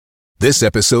This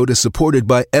episode is supported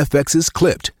by FX's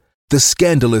Clipped, the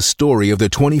scandalous story of the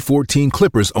 2014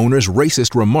 Clippers owner's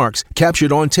racist remarks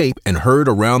captured on tape and heard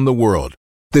around the world.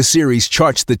 The series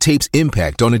charts the tape's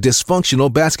impact on a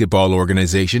dysfunctional basketball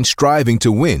organization striving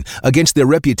to win against their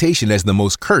reputation as the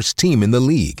most cursed team in the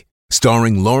league.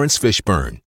 Starring Lawrence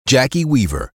Fishburne, Jackie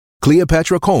Weaver,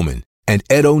 Cleopatra Coleman, and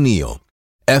Ed O'Neill.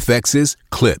 FX's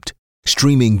Clipped,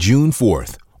 streaming June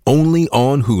 4th, only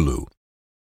on Hulu.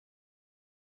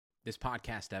 This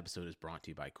podcast episode is brought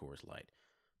to you by Coors Light.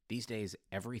 These days,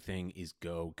 everything is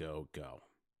go, go, go.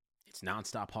 It's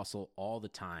nonstop hustle all the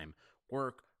time.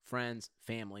 Work, friends,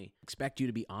 family, expect you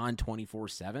to be on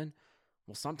 24/7?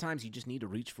 Well, sometimes you just need to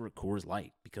reach for a Coors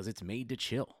Light because it's made to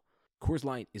chill. Coors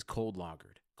Light is cold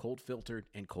lagered, cold filtered,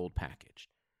 and cold packaged.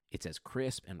 It's as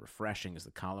crisp and refreshing as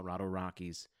the Colorado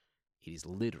Rockies. It is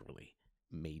literally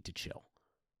made to chill.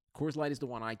 Coors Light is the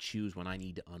one I choose when I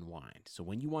need to unwind. So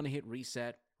when you want to hit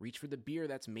reset, reach for the beer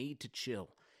that's made to chill.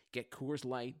 Get Coors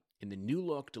Light in the new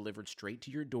look delivered straight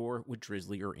to your door with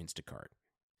Drizzly or Instacart.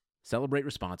 Celebrate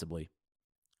responsibly.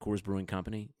 Coors Brewing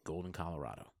Company, Golden,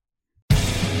 Colorado.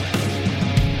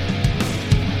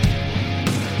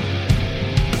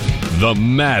 The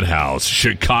Madhouse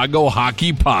Chicago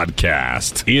Hockey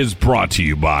Podcast is brought to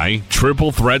you by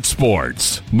Triple Threat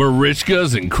Sports,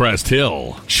 Marishka's in Crest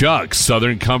Hill, Chuck's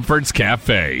Southern Comforts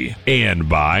Cafe, and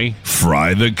by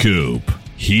Fry the Coop.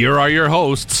 Here are your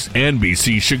hosts,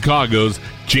 NBC Chicago's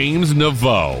James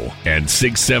Naveau and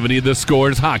 670 The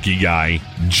Score's hockey guy,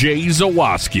 Jay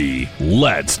Zawaski.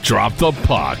 Let's drop the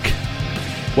puck.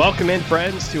 Welcome in,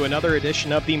 friends, to another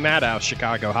edition of the Madhouse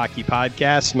Chicago Hockey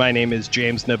Podcast. My name is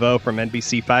James Naveau from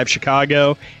NBC5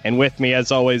 Chicago, and with me,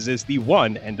 as always, is the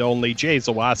one and only Jay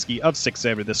Zawaski of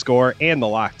 670 The Score and the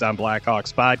Locked on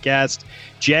Blackhawks podcast.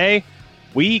 Jay,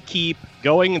 we keep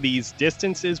going these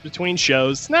distances between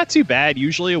shows. Not too bad,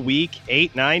 usually a week,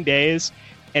 8-9 days.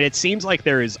 And it seems like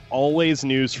there is always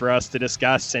news for us to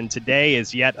discuss, and today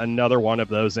is yet another one of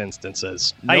those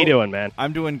instances. How you doing, man?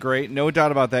 I'm doing great. No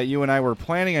doubt about that. You and I were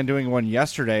planning on doing one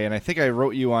yesterday, and I think I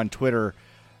wrote you on Twitter,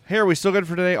 hey, are we still good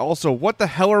for today? Also, what the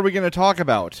hell are we going to talk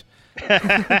about?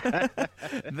 And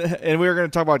we were going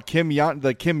to talk about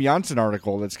the Kim Janssen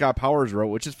article that Scott Powers wrote,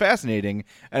 which is fascinating,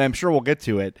 and I'm sure we'll get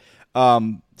to it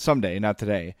someday, not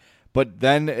today. But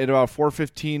then at about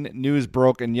 4:15, news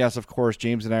broke, and yes, of course,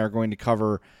 James and I are going to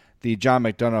cover the John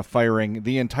McDonough firing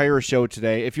the entire show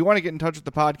today. If you want to get in touch with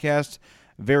the podcast,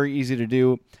 very easy to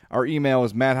do. Our email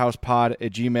is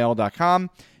madhousepod@gmail.com.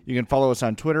 You can follow us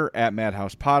on Twitter at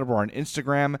madhousepod. We're on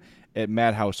Instagram at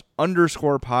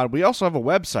madhouse_pod. We also have a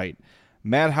website,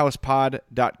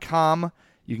 madhousepod.com.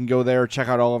 You can go there, check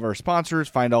out all of our sponsors,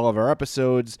 find all of our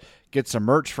episodes, get some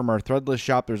merch from our Threadless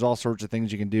shop. There's all sorts of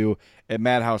things you can do at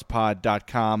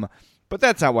madhousepod.com. But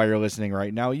that's not why you're listening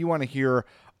right now. You want to hear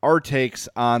our takes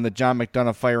on the John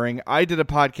McDonough firing. I did a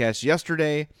podcast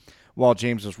yesterday while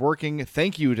James was working.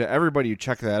 Thank you to everybody who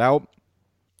checked that out.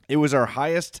 It was our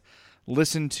highest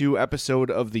listened to episode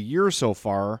of the year so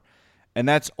far, and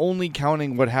that's only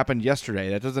counting what happened yesterday.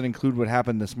 That doesn't include what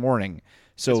happened this morning.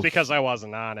 So it's because I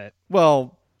wasn't on it.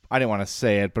 Well, I didn't want to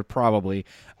say it, but probably.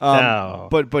 No.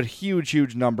 But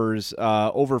huge numbers,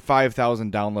 over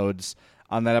 5,000 downloads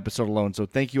on that episode alone. So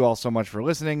thank you all so much for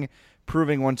listening,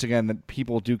 proving once again that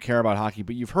people do care about hockey.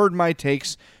 But you've heard my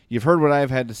takes. You've heard what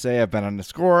I've had to say. I've been on The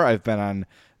Score. I've been on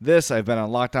this. I've been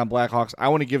on Locked on Blackhawks. I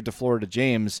want to give the floor to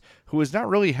James, who has not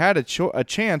really had a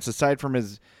chance, aside from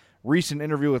his recent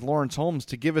interview with Lawrence Holmes,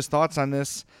 to give his thoughts on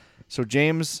this. So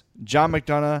James, John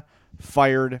McDonough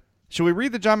fired. Should we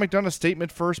read the John McDonough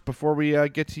statement first before we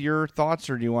get to your thoughts,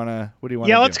 or do you want to? What do you want?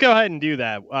 Yeah, to let's go ahead and do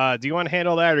that. Do you want to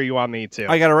handle that, or you want me to?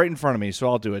 I got it right in front of me, so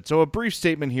I'll do it. So a brief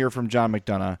statement here from John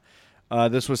McDonough.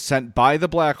 This was sent by the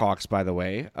Blackhawks, by the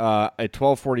way, at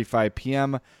 12:45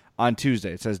 p.m. on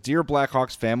Tuesday. It says, "Dear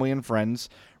Blackhawks family and friends,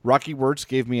 Rocky Wirtz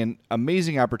gave me an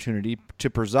amazing opportunity to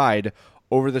preside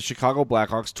over the Chicago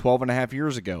Blackhawks 12 and a half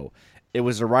years ago. It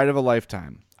was a ride of a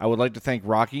lifetime. I would like to thank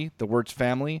Rocky, the Wirtz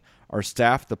family, our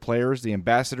staff, the players, the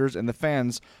ambassadors, and the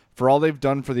fans for all they've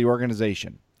done for the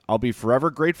organization. I'll be forever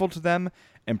grateful to them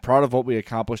and proud of what we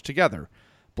accomplished together.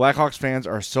 Blackhawks fans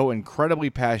are so incredibly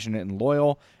passionate and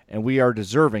loyal, and we are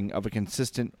deserving of a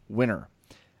consistent winner.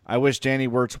 I wish Danny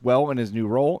Wirtz well in his new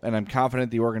role, and I'm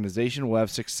confident the organization will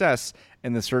have success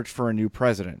in the search for a new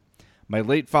president. My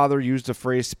late father used the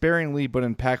phrase sparingly but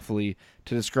impactfully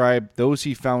to describe those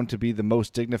he found to be the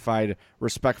most dignified,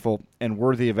 respectful, and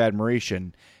worthy of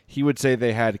admiration. He would say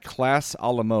they had class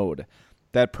a la mode.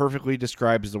 That perfectly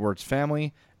describes the Wirtz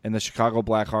family and the Chicago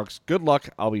Blackhawks. Good luck.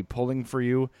 I'll be pulling for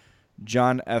you.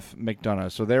 John F.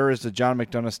 McDonough. So there is the John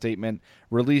McDonough statement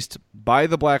released by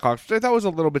the Blackhawks, which I thought was a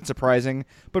little bit surprising,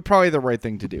 but probably the right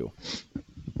thing to do.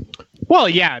 Well,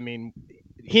 yeah, I mean,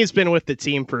 he's been with the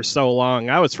team for so long.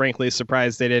 I was frankly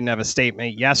surprised they didn't have a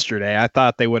statement yesterday. I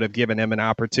thought they would have given him an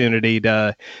opportunity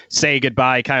to say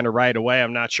goodbye kind of right away.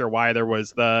 I'm not sure why there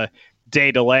was the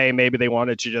day delay. Maybe they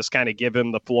wanted to just kind of give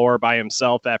him the floor by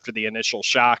himself after the initial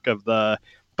shock of the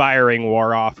firing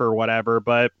wore off or whatever.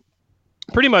 But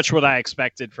pretty much what I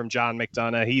expected from John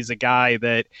McDonough. He's a guy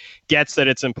that gets that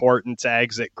it's important to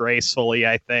exit gracefully,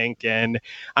 I think. And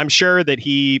I'm sure that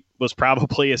he was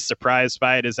probably as surprised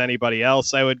by it as anybody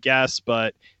else, I would guess.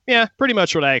 But yeah, pretty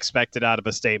much what I expected out of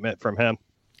a statement from him.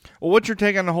 Well, what's your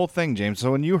take on the whole thing, James?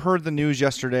 So when you heard the news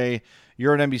yesterday,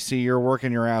 you're at NBC, you're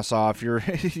working your ass off,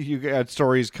 you got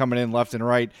stories coming in left and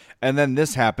right, and then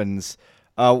this happens.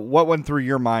 What went through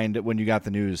your mind when you got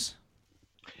the news?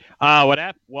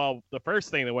 Well, the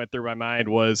first thing that went through my mind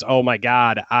was, oh my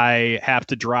God, I have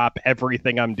to drop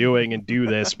everything I'm doing and do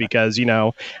this because,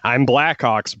 I'm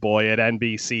Blackhawks boy at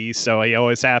NBC. So I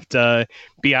always have to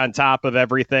be on top of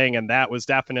everything. And that was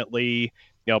definitely,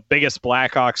 biggest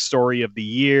Blackhawks story of the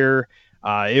year.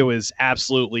 It was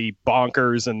absolutely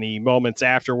bonkers in the moments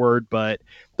afterward. But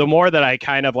the more that I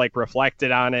kind of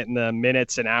reflected on it in the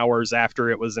minutes and hours after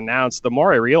it was announced, the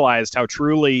more I realized how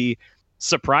truly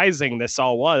surprising this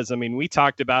all was. I mean, we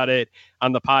talked about it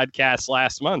on the podcast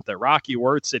last month that Rocky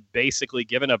Wirtz had basically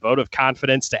given a vote of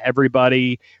confidence to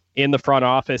everybody in the front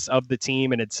office of the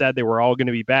team and had said they were all going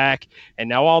to be back. And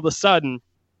now all of a sudden,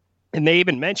 and they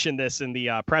even mentioned this in the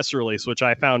press release, which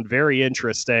I found very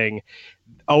interesting,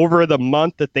 over the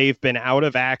month that they've been out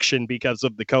of action because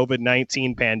of the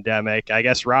COVID-19 pandemic, I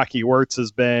guess Rocky Wirtz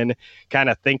has been kind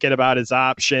of thinking about his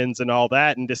options and all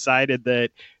that and decided that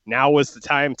now was the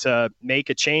time to make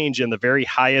a change in the very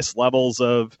highest levels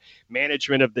of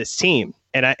management of this team.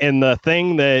 And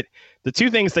the two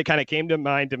things that kind of came to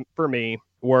mind for me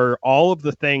were all of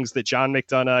the things that John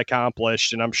McDonough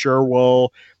accomplished, and I'm sure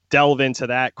we'll delve into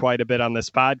that quite a bit on this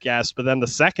podcast. But then the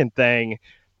second thing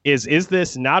is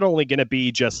this not only going to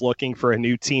be just looking for a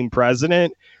new team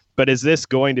president, but is this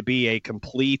going to be a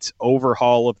complete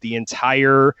overhaul of the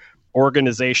entire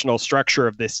organizational structure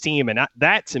of this team? And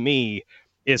that to me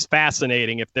is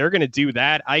fascinating. If they're going to do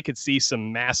that, I could see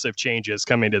some massive changes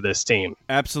coming to this team.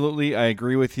 Absolutely. I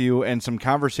agree with you. And some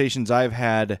conversations I've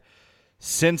had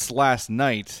since last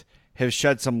night have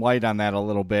shed some light on that a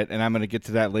little bit, and I'm going to get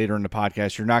to that later in the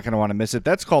podcast. You're not going to want to miss it.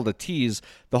 That's called a tease.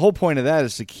 The whole point of that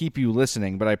is to keep you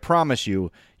listening, but I promise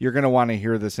you're going to want to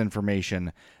hear this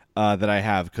information that I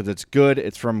have because it's good,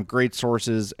 it's from great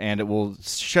sources, and it will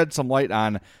shed some light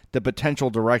on the potential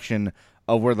direction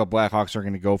of where the Blackhawks are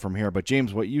going to go from here. But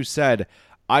James, what you said,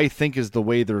 I think is the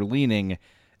way they're leaning.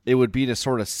 It would be to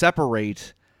sort of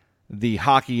separate the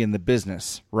hockey and the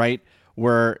business, right?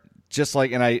 Where just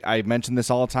like, and I mention this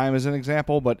all the time as an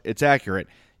example, but it's accurate.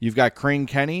 You've got Crane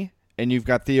Kenny and you've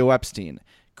got Theo Epstein.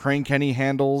 Crane Kenny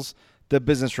handles the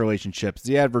business relationships,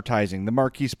 the advertising, the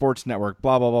Marquee Sports Network,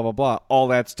 blah, blah, blah, blah, blah, all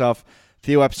that stuff.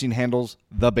 Theo Epstein handles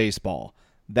the baseball.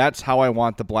 That's how I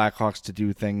want the Blackhawks to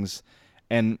do things.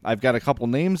 And I've got a couple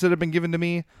names that have been given to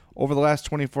me over the last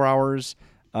 24 hours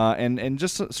and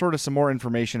just sort of some more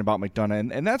information about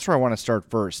McDonough. And that's where I want to start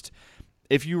first.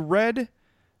 If you read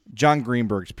John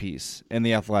Greenberg's piece in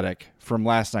The Athletic from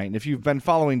last night, and if you've been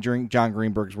following John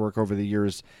Greenberg's work over the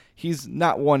years, he's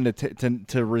not one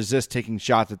to resist taking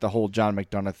shots at the whole John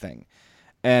McDonough thing.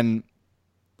 And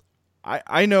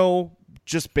I know,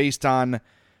 just based on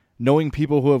knowing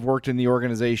people who have worked in the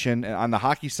organization on the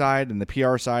hockey side and the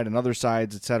PR side and other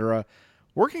sides, etc.,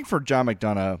 working for John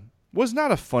McDonough was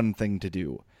not a fun thing to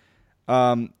do.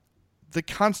 The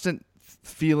constant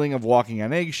feeling of walking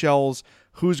on eggshells,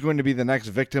 who's going to be the next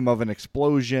victim of an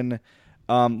explosion.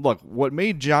 Look, what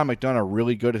made John McDonough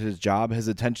really good at his job, his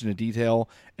attention to detail,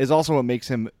 is also what makes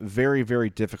him very, very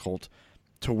difficult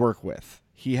to work with.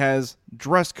 He has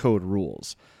dress code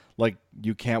rules. Like,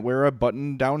 you can't wear a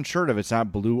button-down shirt if it's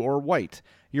not blue or white.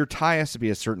 Your tie has to be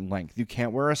a certain length. You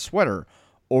can't wear a sweater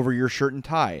over your shirt and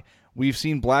tie. We've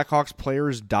seen Blackhawks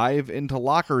players dive into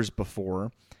lockers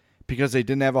before because they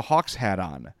didn't have a Hawks hat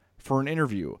on for an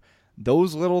interview.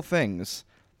 Those little things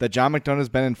that John McDonough has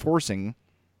been enforcing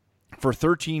for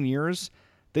 13 years,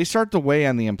 they start to weigh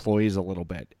on the employees a little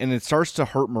bit, and it starts to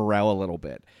hurt morale a little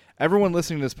bit. Everyone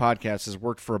listening to this podcast has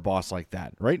worked for a boss like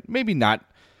that, right? Maybe not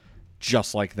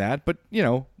just like that, but,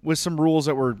 with some rules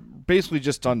that were basically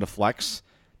just done to flex,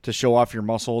 to show off your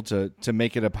muscle, to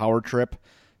make it a power trip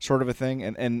sort of a thing.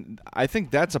 And I think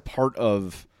that's a part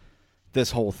of this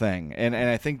whole thing. And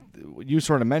I think you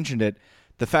sort of mentioned it.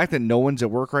 The fact that no one's at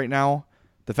work right now,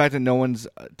 the fact that no one's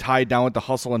tied down with the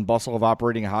hustle and bustle of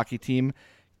operating a hockey team,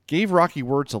 gave Rocky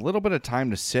Wirtz a little bit of time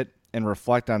to sit and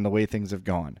reflect on the way things have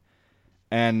gone.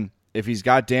 And if he's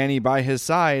got Danny by his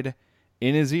side,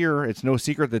 in his ear, it's no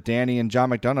secret that Danny and John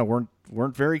McDonough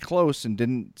weren't very close and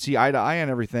didn't see eye to eye on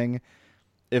everything.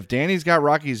 If Danny's got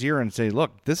Rocky's ear and say,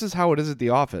 look, this is how it is at the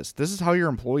office, this is how your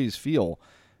employees feel,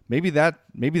 maybe that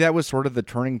was sort of the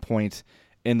turning point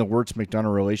in the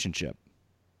Wirtz-McDonough relationship.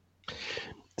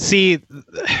 See,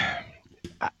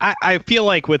 I feel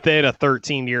like within a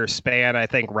 13-year span, I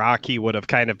think Rocky would have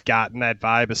kind of gotten that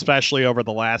vibe, especially over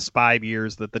the last 5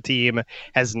 years that the team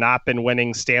has not been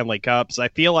winning Stanley Cups. I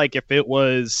feel like if it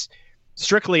was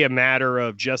strictly a matter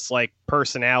of just like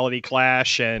personality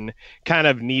clash and kind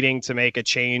of needing to make a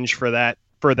change for that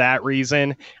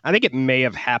reason, I think it may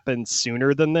have happened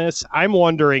sooner than this. I'm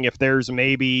wondering if there's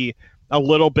maybe a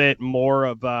little bit more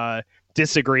of a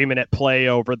disagreement at play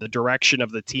over the direction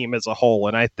of the team as a whole.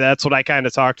 And that's what I kind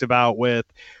of talked about with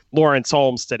Lawrence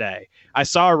Holmes today. I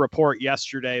saw a report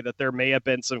yesterday that there may have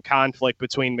been some conflict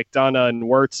between McDonough and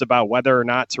Wirtz about whether or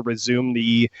not to resume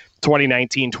the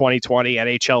 2019-2020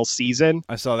 NHL season.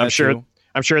 I saw that too.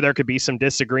 I'm sure there could be some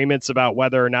disagreements about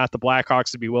whether or not the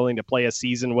Blackhawks would be willing to play a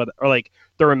season with, or like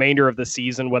the remainder of the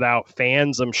season without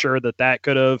fans. I'm sure that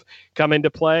could have come into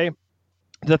play.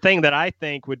 The thing that I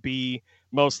think would be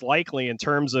most likely in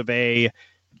terms of a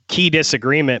key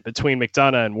disagreement between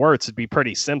McDonough and Wirtz would be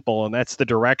pretty simple, and that's the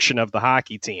direction of the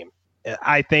hockey team.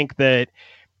 I think that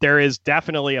there is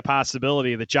definitely a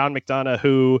possibility that John McDonough,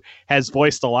 who has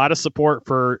voiced a lot of support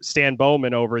for Stan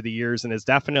Bowman over the years and has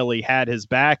definitely had his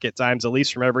back at times, at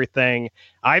least from everything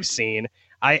I've seen,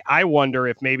 I wonder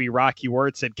if maybe Rocky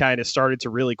Wirtz had kind of started to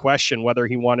really question whether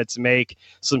he wanted to make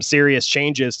some serious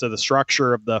changes to the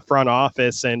structure of the front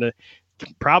office and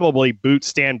probably boot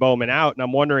Stan Bowman out. And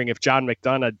I'm wondering if John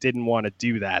McDonough didn't want to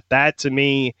do that. That to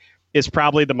me is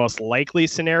probably the most likely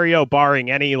scenario, barring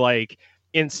any like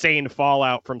insane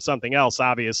fallout from something else.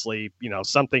 Obviously,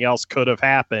 something else could have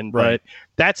happened, right. But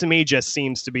that to me just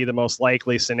seems to be the most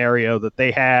likely scenario, that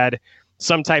they had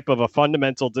some type of a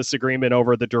fundamental disagreement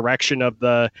over the direction of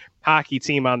the hockey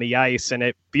team on the ice. And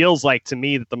it feels like to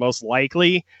me that the most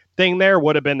likely thing there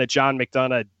would have been that John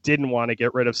McDonough didn't want to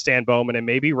get rid of Stan Bowman, and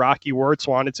maybe Rocky Wirtz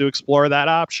wanted to explore that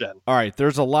option. All right,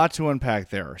 there's a lot to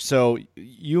unpack there. So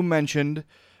you mentioned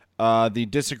the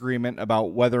disagreement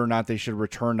about whether or not they should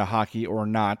return to hockey or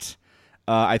not.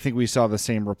 I think we saw the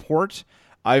same report.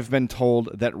 I've been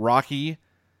told that Rocky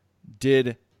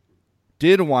did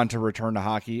want to return to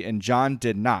hockey and John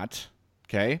did not.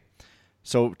 Okay,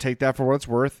 so take that for what it's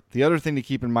worth. The other thing to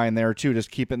keep in mind there too,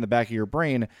 just keep it in the back of your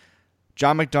brain,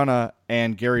 John McDonough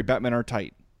and Gary Bettman are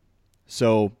tight.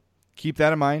 So keep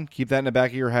that in mind. Keep that in the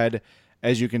back of your head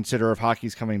as you consider if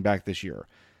hockey's coming back this year.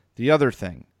 The other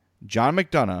thing, John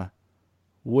McDonough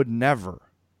would never,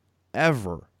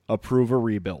 ever approve a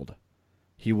rebuild.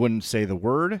 He wouldn't say the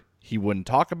word. He wouldn't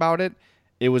talk about it.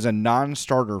 It was a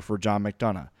non-starter for John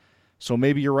McDonough. So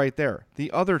maybe you're right there. The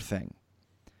other thing,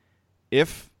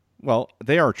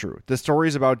 they are true. The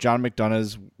stories about John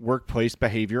McDonough's workplace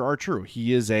behavior are true.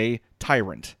 He is a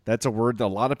tyrant. That's a word that a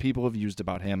lot of people have used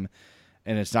about him.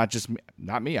 And it's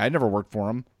not me. I never worked for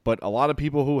him. But a lot of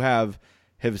people who have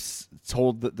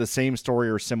told the same story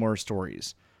or similar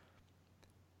stories.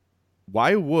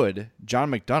 Why would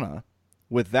John McDonough,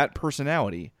 with that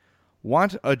personality,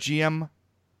 want a GM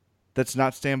that's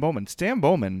not Stan Bowman? Stan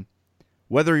Bowman,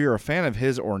 whether you're a fan of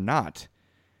his or not,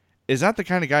 is not the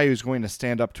kind of guy who's going to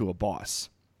stand up to a boss.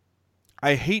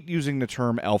 I hate using the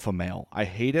term alpha male. I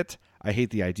hate it. I hate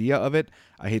the idea of it.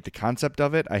 I hate the concept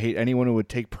of it. I hate anyone who would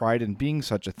take pride in being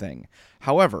such a thing.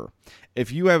 However,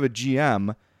 if you have a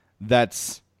GM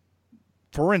that's,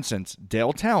 for instance,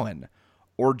 Dale Talon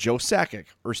or Joe Sakic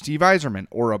or Steve Yzerman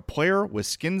or a player with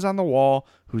skins on the wall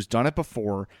who's done it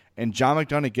before and John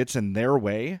McDonough gets in their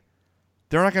way,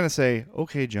 they're not going to say,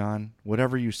 okay, John,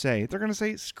 whatever you say. They're going to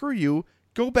say, screw you.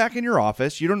 Go back in your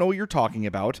office. You don't know what you're talking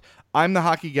about. I'm the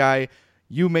hockey guy.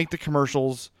 You make the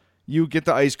commercials. You get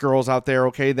the ice girls out there.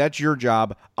 Okay, that's your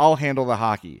job. I'll handle the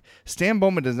hockey. Stan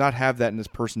Bowman does not have that in his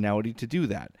personality to do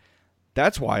that.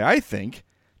 That's why I think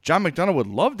John McDonough would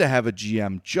love to have a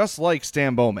GM just like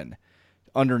Stan Bowman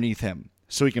underneath him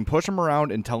so he can push him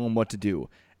around and tell him what to do.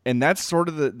 And that's sort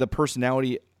of the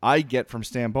personality I get from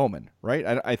Stan Bowman,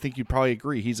 right? I think you'd probably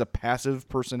agree. He's a passive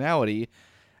personality.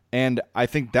 And I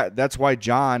think that's why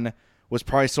John was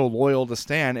probably so loyal to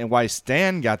Stan and why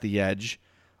Stan got the edge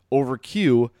over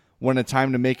Q when a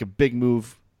time to make a big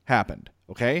move happened.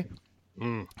 Okay?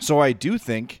 So I do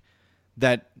think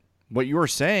that what you were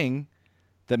saying,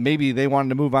 that maybe they wanted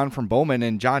to move on from Bowman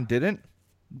and John didn't,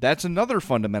 That's another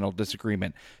fundamental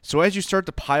disagreement. So as you start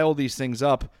to pile these things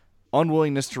up,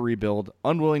 unwillingness to rebuild,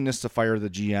 unwillingness to fire the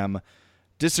GM,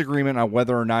 disagreement on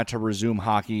whether or not to resume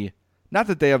hockey. Not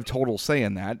that they have total say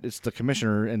in that. It's the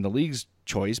commissioner and the league's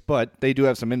choice, but they do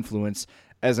have some influence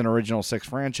as an Original Six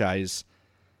franchise.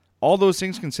 All those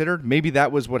things considered, maybe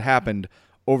that was what happened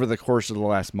over the course of the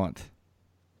last month.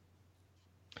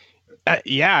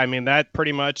 Yeah, I mean, that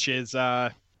pretty much is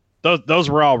those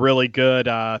were all really good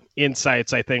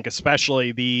insights, I think,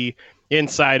 especially the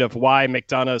insight of why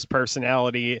McDonough's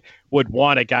personality would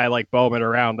want a guy like Bowman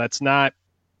around. That's not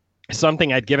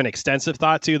something I'd given extensive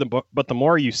thought to, but the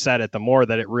more you said it, the more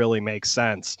that it really makes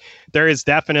sense. There is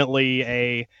definitely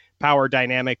a power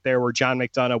dynamic there where John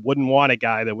McDonough wouldn't want a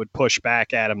guy that would push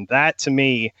back at him. That, to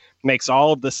me, makes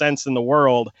all of the sense in the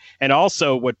world, and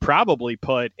also would probably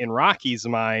put in Rocky's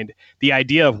mind the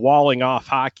idea of walling off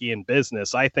hockey and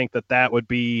business. I think that would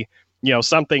be,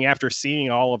 something after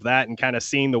seeing all of that and kind of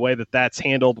seeing the way that that's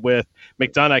handled with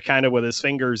McDonough kind of with his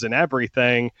fingers and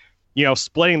everything,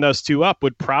 splitting those two up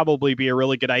would probably be a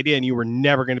really good idea, and you were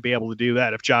never going to be able to do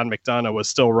that if John McDonough was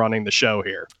still running the show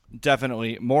here.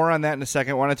 Definitely. More on that in a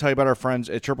second. I want to tell you about our friends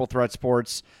at Triple Threat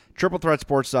Sports,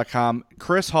 triplethreatsports.com.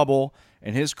 Chris Hubble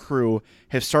and his crew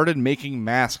have started making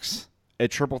masks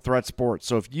at Triple Threat Sports.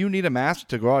 So if you need a mask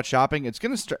to go out shopping, it's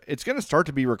going to start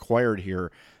to be required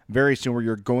here very soon, where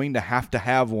you're going to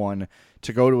have one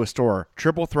to go to a store.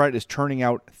 Triple Threat is turning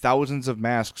out thousands of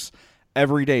masks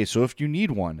every day. So if you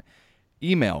need one,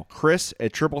 email Chris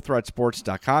at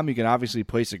triplethreatsports.com. You can obviously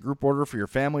place a group order for your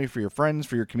family, for your friends,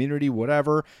 for your community,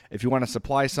 whatever. If you want to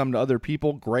supply some to other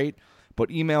people, great.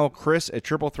 But email Chris at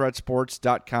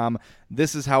triplethreatsports.com.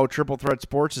 This is how Triple Threat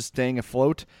Sports is staying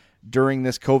afloat during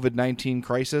this COVID-19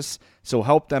 crisis. So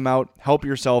help them out, help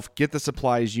yourself, get the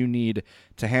supplies you need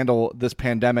to handle this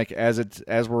pandemic as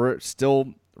we're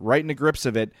still right in the grips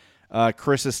of it.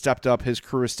 Chris has stepped up, his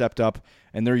crew has stepped up,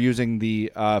 and they're using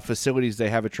the facilities they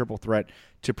have at Triple Threat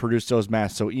to produce those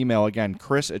masks. So email, again,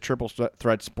 Chris at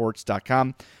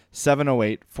triplethreatsports.com,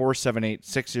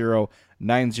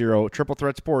 708-478-6090. Triple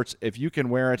Threat Sports, if you can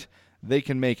wear it, they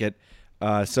can make it.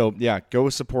 So, yeah, go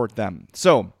support them.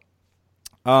 So,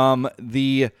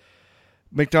 the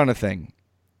McDonough thing.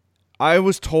 I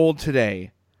was told today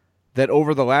that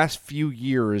over the last few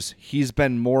years, he's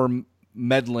been more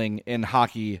meddling in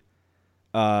hockey,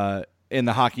 in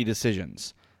the hockey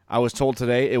decisions. I was told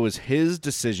today it was his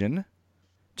decision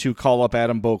to call up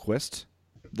Adam Boqvist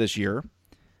this year.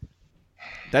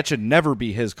 That should never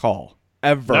be his call.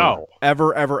 Ever. No.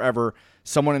 Ever.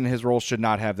 Someone in his role should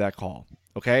not have that call.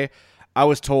 Okay? I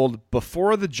was told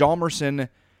before the Hjalmarsson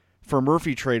for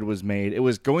Murphy trade was made, it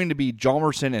was going to be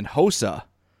Hjalmarsson and Hossa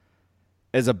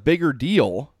as a bigger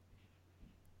deal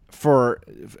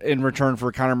in return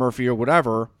for Connor Murphy or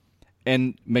whatever,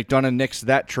 and McDonough nixed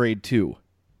that trade too.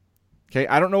 Okay,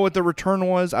 I don't know what the return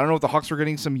was. I don't know if the Hawks were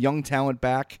getting some young talent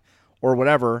back or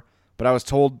whatever, but I was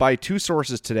told by two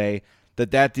sources today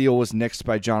that deal was nixed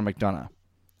by John McDonough.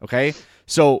 Okay,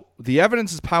 so the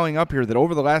evidence is piling up here that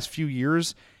over the last few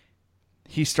years,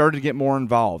 he started to get more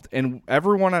involved. And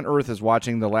everyone on earth is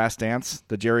watching The Last Dance,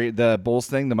 the Bulls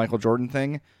thing, the Michael Jordan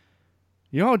thing.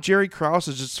 You know how Jerry Krause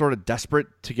is just sort of desperate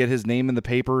to get his name in the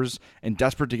papers and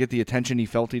desperate to get the attention he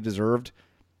felt he deserved?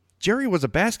 Jerry was a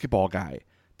basketball guy.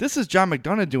 This is John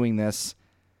McDonough doing this.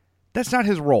 That's not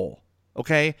his role,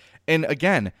 okay? And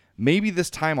again, maybe this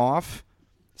time off,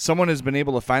 someone has been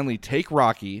able to finally take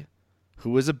Rocky,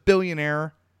 who is a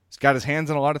billionaire, he's got his hands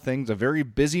in a lot of things, a very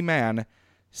busy man,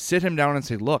 sit him down and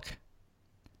say, look,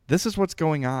 this is what's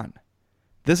going on.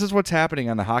 This is what's happening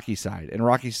on the hockey side. And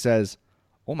Rocky says,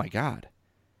 oh my God,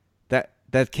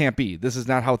 that can't be. This is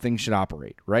not how things should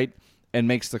operate, right? And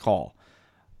makes the call.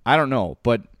 I don't know,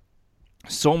 but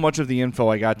so much of the info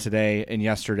I got today and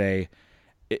yesterday,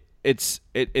 it's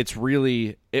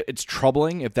really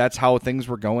troubling if that's how things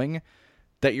were going,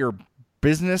 that your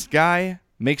business guy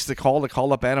makes the call to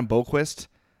call up Adam Boqvist.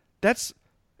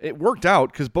 It worked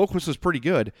out because Boqvist was pretty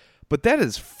good, but that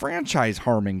is franchise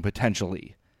harming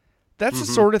potentially. That's the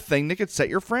sort of thing that could set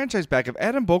your franchise back. If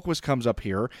Adam Boqvist comes up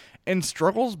here and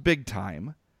struggles big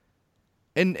time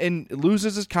and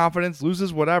loses his confidence,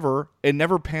 loses whatever, and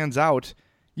never pans out,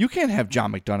 you can't have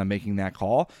John McDonough making that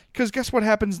call, because guess what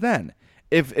happens then?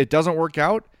 If it doesn't work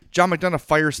out, John McDonough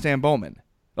fires Stan Bowman.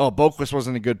 Oh, Boqvist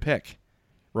wasn't a good pick,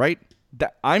 right?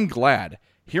 I'm glad.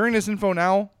 Hearing this info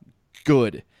now,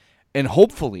 good. And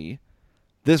hopefully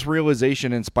this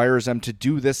realization inspires them to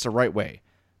do this the right way.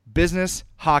 Business,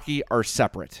 hockey are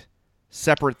separate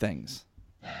things.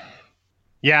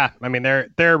 Yeah, I mean,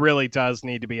 there really does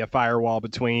need to be a firewall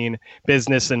between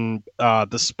business and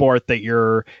the sport that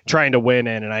you're trying to win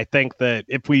in. And I think that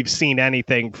if we've seen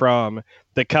anything from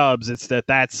the Cubs, it's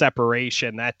that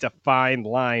separation, that defined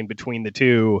line between the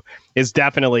two is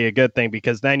definitely a good thing,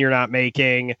 because then you're not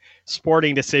making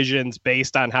sporting decisions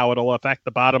based on how it'll affect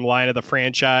the bottom line of the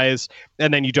franchise.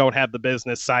 And then you don't have the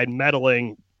business side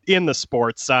meddling in the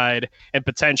sports side and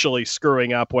potentially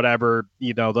screwing up whatever,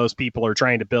 those people are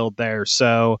trying to build there.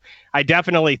 So I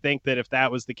definitely think that if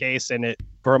that was the case, and it,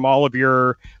 from all of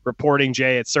your reporting,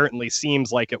 Jay, it certainly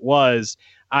seems like it was,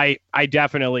 I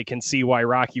definitely can see why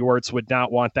Rocky Wirtz would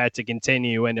not want that to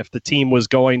continue. And if the team was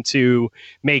going to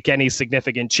make any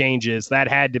significant changes, that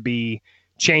had to be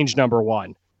change number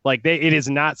one. Like, it is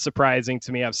not surprising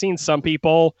to me. I've seen some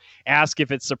people ask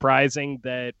if it's surprising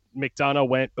that McDonough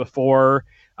went before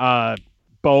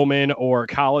Bowman or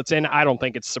Colleton. I don't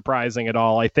think it's surprising at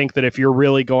all. I think that if you're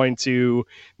really going to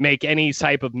make any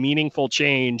type of meaningful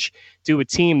change to a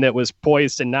team that was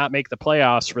poised to not make the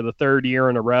playoffs for the third year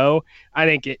in a row, I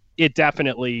think it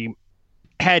definitely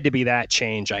had to be that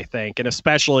change, I think. And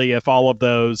especially if all of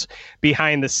those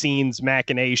behind the scenes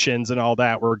machinations and all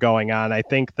that were going on, I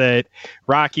think that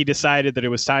Rocky decided that it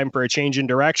was time for a change in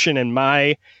direction. And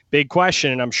my big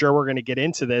question, and I'm sure we're going to get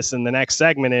into this in the next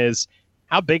segment, is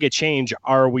how big a change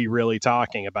are we really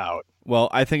talking about? Well,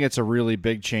 I think it's a really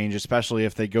big change, especially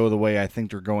if they go the way I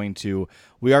think they're going to.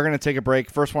 We are going to take a break.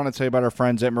 First, want to tell you about our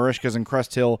friends at Marishka's in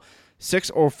Crest Hill,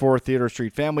 604 Theodore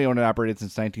Street, family-owned and operated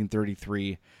since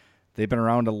 1933. They've been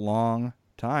around a long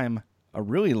time, a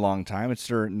really long time. It's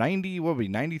their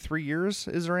 93 years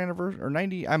is their anniversary, or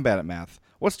 90? I'm bad at math.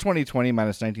 What's 2020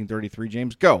 minus 1933,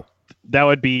 James? Go. That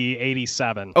would be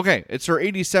 87. Okay, it's their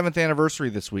 87th anniversary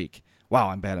this week. Wow,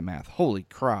 I'm bad at math. Holy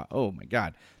crap. Oh, my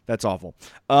God. That's awful.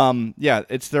 Yeah,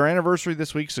 it's their anniversary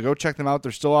this week, so go check them out.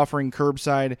 They're still offering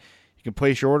curbside. You can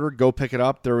place your order, go pick it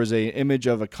up. There was an image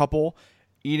of a couple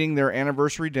eating their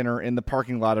anniversary dinner in the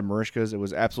parking lot of Marishka's. It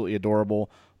was absolutely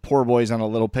adorable. Poor boys on a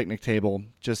little picnic table.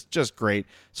 Just great.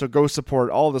 So go support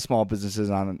all the small businesses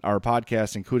on our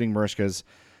podcast, including Marishka's,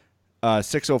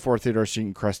 604 Theodore Street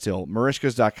in Crest Hill.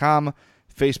 Marishkas.com,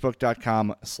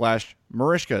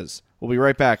 Facebook.com/Marishkas. We'll be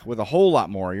right back with a whole lot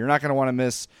more. You're not going to want to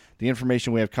miss the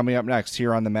information we have coming up next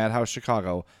here on the Madhouse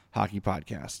Chicago Hockey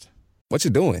Podcast. What you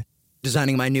doing?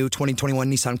 Designing my new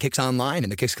 2021 Nissan Kicks online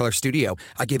in the Kicks Color Studio.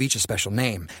 I give each a special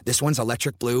name. This one's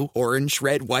electric blue, orange,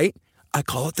 red, white. I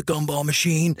call it the Gumball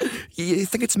Machine. You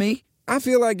think it's me? I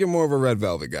feel like you're more of a red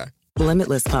velvet guy.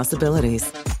 Limitless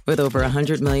possibilities. With over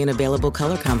 100 million available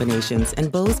color combinations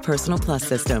and Bose Personal Plus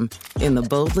system in the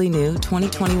boldly new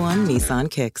 2021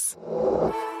 Nissan Kicks.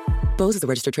 Bose is a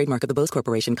registered trademark of the Bose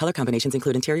Corporation. Color combinations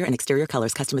include interior and exterior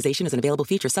colors. Customization is an available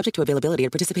feature subject to availability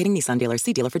at participating Nissan dealers.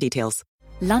 See dealer for details.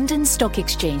 London Stock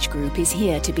Exchange Group is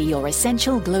here to be your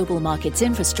essential global markets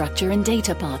infrastructure and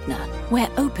data partner, where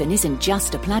open isn't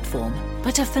just a platform,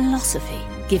 but a philosophy,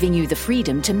 giving you the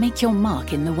freedom to make your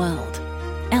mark in the world.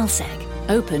 LSEG.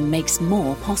 Open makes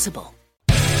more possible.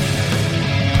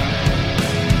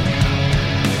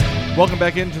 Welcome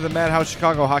back into the Madhouse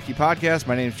Chicago Hockey Podcast.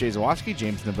 My name is Jay Zawoski.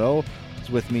 James Naveau is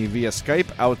with me via Skype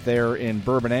out there in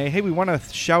Bourbonnais. Hey, we want to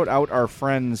shout out our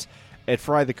friends at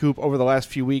Fry the Coop. Over the last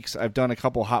few weeks, I've done a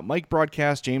couple hot mic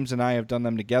broadcasts. James and I have done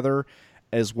them together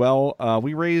as well.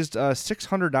 We raised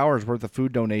 $600 worth of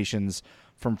food donations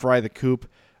from Fry the Coop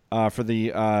for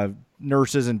the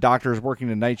nurses and doctors working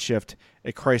the night shift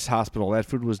at Christ Hospital. That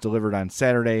food was delivered on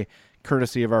Saturday,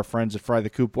 courtesy of our friends at Fry the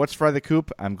Coop. What's Fry the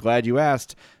Coop? I'm glad you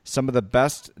asked. Some of the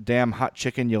best damn hot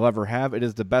chicken you'll ever have. It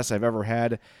is the best I've ever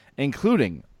had,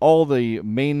 including all the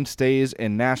mainstays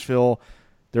in Nashville.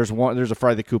 There's a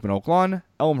Fry the Coop in Oak Lawn,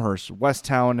 Elmhurst,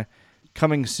 Westtown,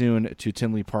 coming soon to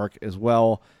Tinley Park as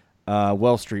well.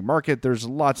 Wells Street Market. There's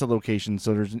lots of locations,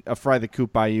 so there's a Fry the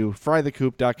Coop by you.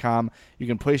 Frythecoop.com. You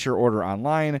can place your order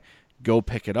online. Go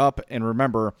pick it up. And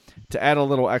remember to add a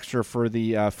little extra for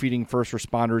the Feeding First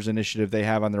Responders initiative they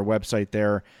have on their website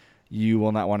there. You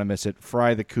will not want to miss it.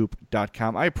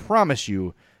 Frythecoop.com. I promise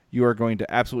you, you are going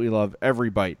to absolutely love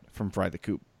every bite from Fry the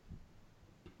Coop.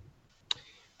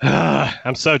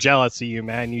 I'm so jealous of you,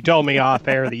 man. You told me off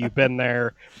air that you've been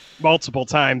there multiple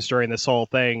times during this whole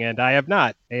thing, and I have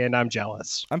not, and I'm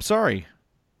jealous. I'm sorry.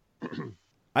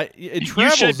 You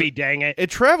should be, dang it. It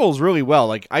travels really well.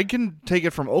 Like, I can take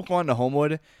it from Oak Lawn to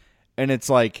Homewood, and it's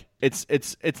like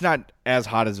it's not as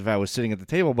hot as if I was sitting at the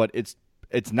table, but it's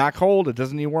not cold. It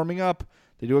doesn't need warming up.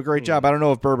 They do a great job. I don't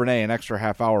know if Bourbonnais an extra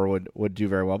half hour would do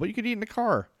very well, but you could eat in the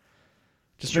car.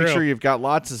 Just make sure you've got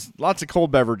lots of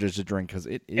cold beverages to drink because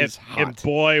it is hot. And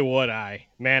boy, would I,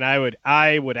 man!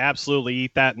 I would absolutely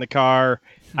eat that in the car.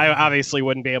 I obviously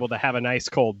wouldn't be able to have a nice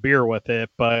cold beer with it,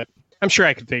 but I'm sure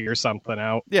I could figure something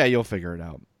out. Yeah, you'll figure it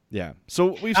out. Yeah.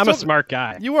 So I'm a smart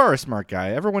guy. You are a smart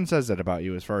guy. Everyone says that about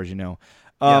you, as far as you know.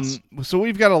 Yes. So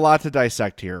we've got a lot to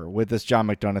dissect here with this John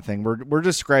McDonough thing. We're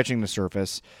just scratching the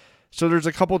surface. So there's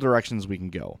a couple directions we can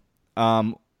go.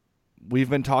 We've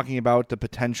been talking about the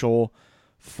potential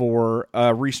for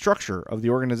a restructure of the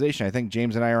organization. I think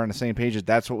James and I are on the same page that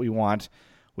that's what we want.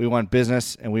 We want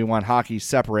business and we want hockey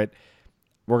separate.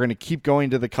 We're going to keep going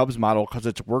to the Cubs model because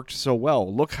it's worked so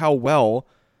well. Look how well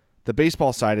the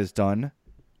baseball side is done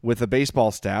with the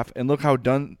baseball staff, and look how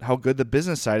good the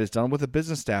business side is done with the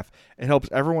business staff. It helps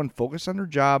everyone focus on their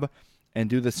job and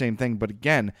do the same thing. But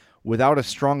again, without a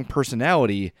strong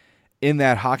personality in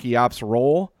that hockey ops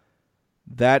role,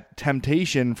 that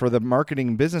temptation for the marketing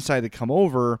and business side to come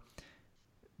over,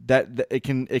 that it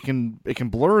can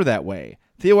blur that way.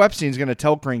 Theo Epstein's going to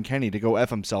tell Crane Kenny to go F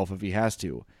himself if he has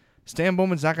to. Stan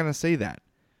Bowman's not going to say that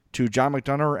to John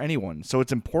McDonough or anyone. So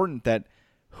it's important that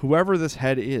whoever this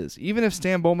head is, even if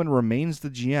Stan Bowman remains the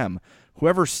GM,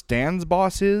 whoever Stan's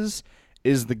boss is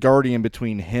the guardian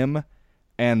between him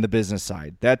and the business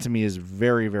side. That to me is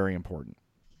very, very important.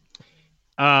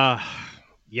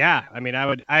 Yeah, I mean,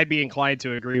 I'd be inclined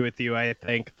to agree with you. I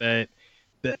think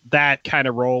that kind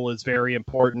of role is very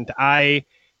important. I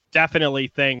definitely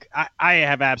think I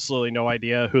have absolutely no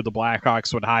idea who the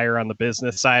Blackhawks would hire on the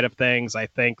business side of things. I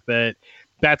think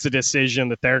that's a decision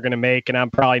that they're going to make, and I'm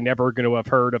probably never going to have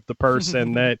heard of the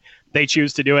person that they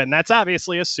choose to do it. And that's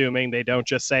obviously assuming they don't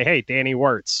just say, hey, Danny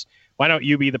Wirtz, why don't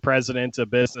you be the president of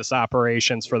business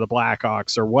operations for the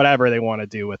Blackhawks, or whatever they want to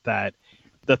do with that.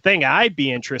 The thing I'd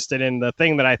be interested in, the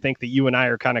thing that I think that you and I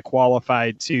are kind of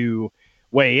qualified to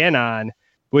weigh in on,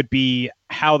 would be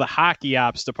how the hockey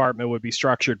ops department would be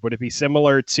structured. Would it be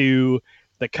similar to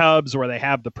the Cubs, where they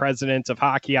have the president of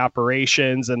hockey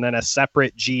operations and then a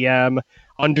separate GM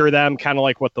under them, kind of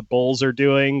like what the Bulls are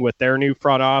doing with their new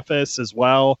front office as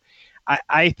well?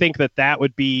 I think that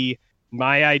would be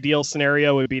my ideal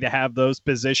scenario, would be to have those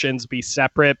positions be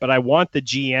separate, but I want the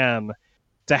GM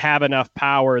to have enough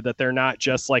power that they're not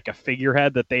just like a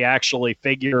figurehead, that they actually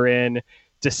figure in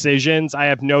decisions. I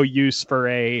have no use for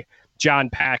a John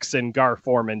Paxson, Gar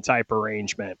Forman type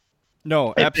arrangement.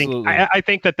 No, absolutely. I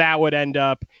think that would end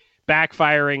up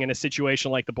backfiring in a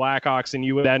situation like the Blackhawks, and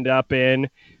you would end up in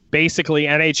basically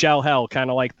NHL hell, kind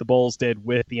of like the Bulls did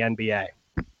with the NBA.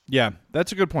 Yeah,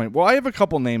 that's a good point. Well, I have a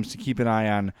couple names to keep an eye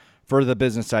on for the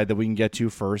business side that we can get to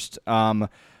first.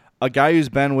 A guy who's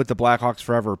been with the Blackhawks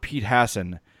forever, Pete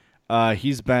Hassan.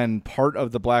 He's been part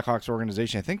of the Blackhawks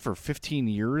organization, I think, for 15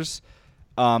 years.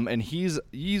 And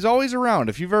he's always around.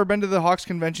 If you've ever been to the Hawks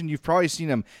convention, you've probably seen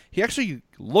him. He actually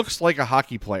looks like a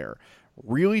hockey player.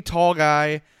 Really tall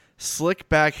guy, slick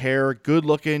back hair,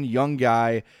 good-looking young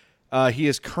guy. He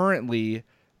is currently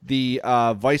the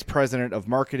vice president of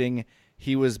marketing.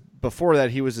 Before that,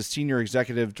 he was a senior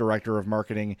executive director of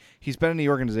marketing. He's been in the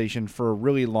organization for a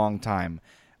really long time.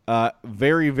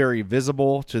 Very, very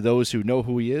visible to those who know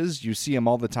who he is. You see him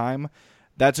all the time.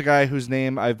 That's a guy whose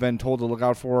name I've been told to look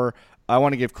out for. I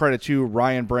want to give credit to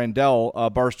Ryan Brandell.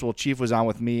 Barstool Chief was on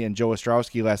with me and Joe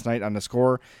Ostrowski last night on The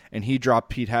Score, and he dropped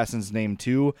Pete Hassan's name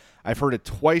too. I've heard it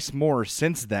twice more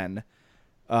since then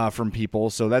from people,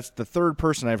 so that's the third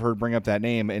person I've heard bring up that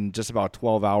name in just about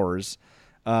 12 hours.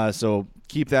 So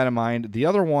keep that in mind. The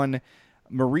other one,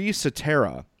 Marie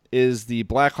Satera, is the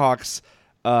Blackhawks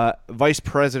Vice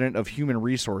President of Human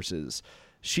Resources.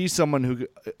 She's someone who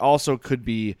also could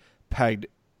be pegged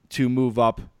to move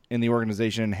up in the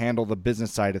organization and handle the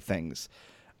business side of things.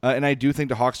 And I do think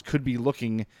the Hawks could be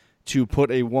looking to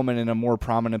put a woman in a more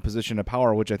prominent position of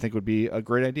power, which I think would be a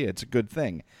great idea. It's a good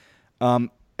thing.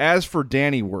 As for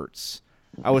Danny Wirtz,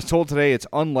 I was told today it's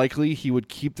unlikely he would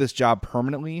keep this job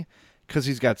permanently because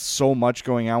he's got so much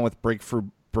going on with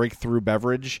breakthrough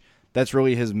beverage. That's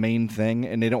really his main thing,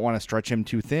 and they don't want to stretch him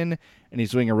too thin, and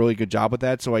he's doing a really good job with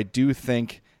that. So I do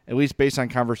think, at least based on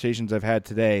conversations I've had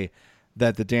today,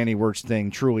 that the Danny Wirtz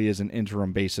thing truly is an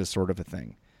interim basis sort of a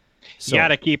thing. So, got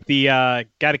to keep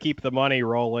the money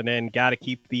rolling in. Got to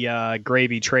keep the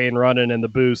gravy train running and the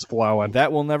booze flowing.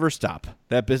 That will never stop.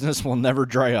 That business will never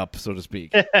dry up, so to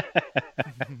speak.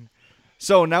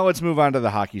 So now let's move on to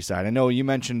the hockey side. I know you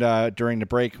mentioned during the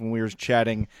break when we were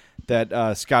chatting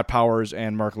that Scott Powers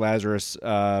and Mark Lazarus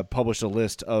published a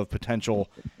list of potential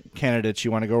candidates.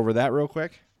 You want to go over that real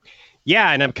quick?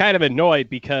 Yeah, and I'm kind of annoyed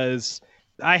because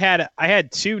I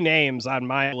had 2 names on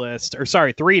my list, or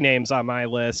sorry, 3 names on my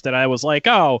list, and I was like,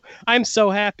 oh, I'm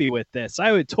so happy with this.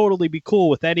 I would totally be cool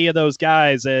with any of those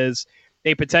guys as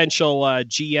a potential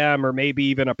GM or maybe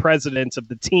even a president of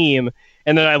the team.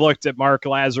 And then I looked at Mark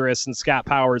Lazarus and Scott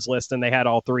Powers' list, and they had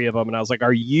all three of them. And I was like,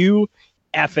 are you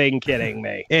effing kidding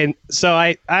me? And so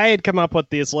I had come up with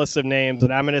this list of names,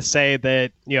 and I'm going to say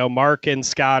that, Mark and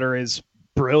Scott are as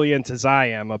brilliant as I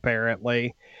am,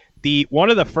 apparently. One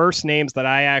of the first names that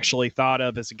I actually thought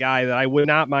of as a guy that I would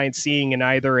not mind seeing in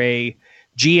either a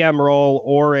GM role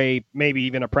or maybe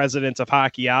even a president of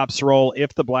hockey ops role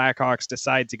if the Blackhawks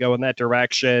decide to go in that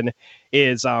direction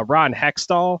is Ron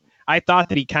Hextall. I thought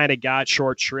that he kind of got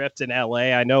short shrift in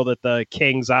LA. I know that the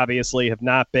Kings obviously have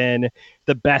not been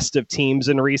the best of teams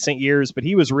in recent years, but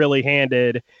he was really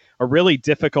handed a really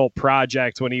difficult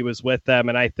project when he was with them.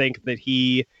 And I think that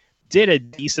he did a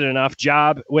decent enough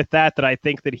job with that I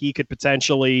think that he could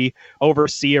potentially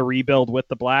oversee a rebuild with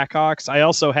the Blackhawks. I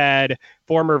also had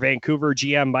former Vancouver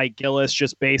GM Mike Gillis,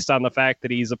 just based on the fact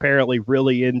that he's apparently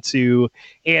really into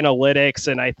analytics,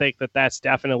 and I think that that's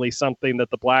definitely something that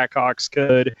the Blackhawks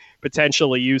could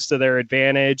potentially use to their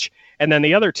advantage. And then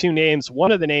the other two names,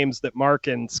 one of the names that Mark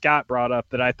and Scott brought up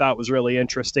that I thought was really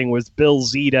interesting was Bill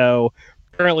Zito,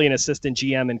 currently an assistant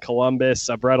GM in Columbus.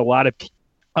 I've read a lot of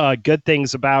good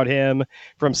things about him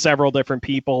from several different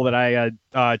people that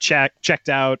I checked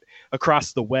out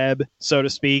across the web, so to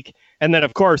speak. And then,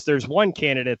 of course, there's one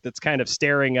candidate that's kind of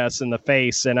staring us in the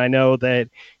face, and I know that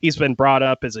he's been brought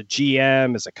up as a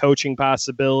GM, as a coaching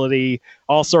possibility,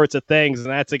 all sorts of things, and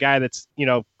that's a guy that's,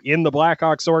 in the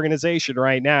Blackhawks organization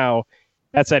right now.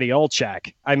 That's Eddie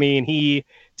Olczyk. I mean, he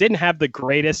didn't have the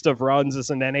greatest of runs as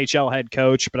an NHL head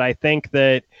coach, but I think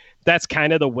that that's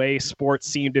kind of the way sports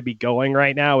seem to be going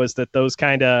right now, is that those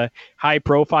kind of high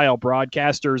profile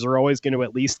broadcasters are always going to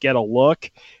at least get a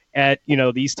look at,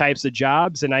 these types of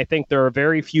jobs. And I think there are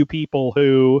very few people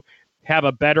who have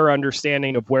a better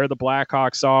understanding of where the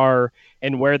Blackhawks are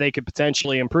and where they could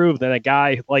potentially improve than a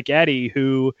guy like Eddie,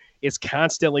 who is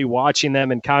constantly watching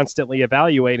them and constantly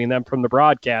evaluating them from the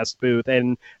broadcast booth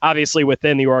and obviously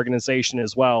within the organization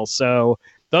as well. So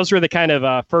those were the kind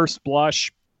of first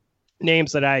blush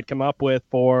names that I had come up with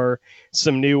for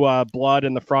some new blood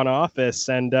in the front office.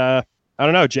 And I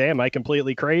don't know, Jay, am I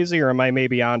completely crazy or am I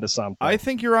maybe onto something? I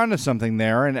think you're onto something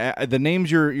there. And the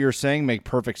names you're saying make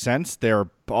perfect sense. They're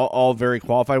all very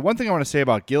qualified. One thing I want to say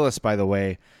about Gillis, by the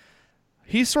way,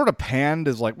 he's sort of panned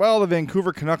as like, well, the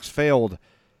Vancouver Canucks failed.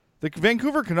 The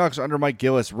Vancouver Canucks under Mike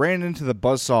Gillis ran into the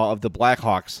buzzsaw of the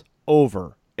Blackhawks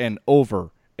over and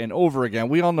over and over again.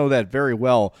 We all know that very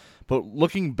well. But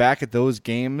looking back at those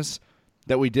games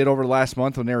that we did over the last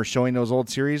month when they were showing those old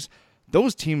series,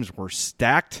 those teams were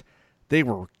stacked. They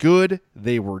were good.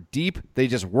 They were deep. They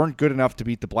just weren't good enough to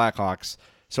beat the Blackhawks.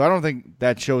 So I don't think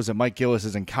that shows that Mike Gillis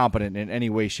is incompetent in any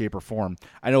way, shape, or form.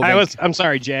 I'm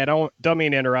sorry, Jay. I don't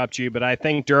mean to interrupt you, but I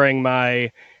think during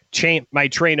my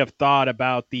train of thought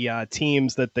about the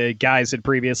teams that the guys had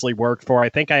previously worked for, I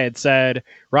think I had said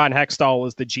Ron Hextall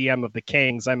was the GM of the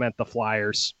Kings. I meant the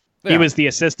Flyers. Yeah. He was the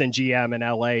assistant GM in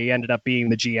LA. He ended up being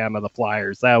the GM of the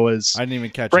Flyers. That was I didn't even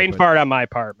catch brain fart on my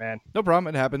part, man. No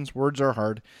problem. It happens. Words are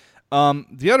hard.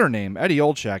 The other name, Eddie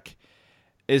Olczyk,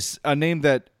 is a name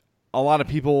that a lot of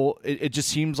people, it just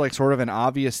seems like sort of an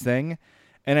obvious thing.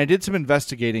 And I did some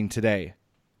investigating today.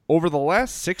 Over the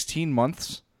last 16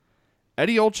 months,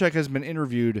 Eddie Olczyk has been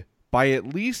interviewed by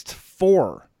at least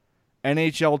 4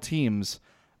 NHL teams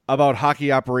about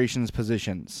hockey operations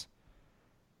positions.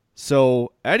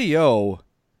 So Eddie O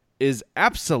is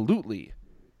absolutely,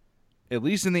 at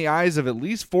least in the eyes of at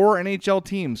least 4 NHL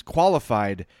teams,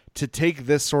 qualified to take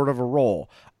this sort of a role.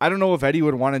 I don't know if Eddie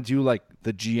would want to do like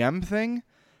the GM thing,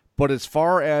 but as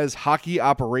far as hockey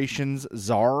operations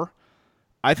czar,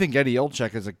 I think Eddie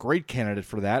Olczyk is a great candidate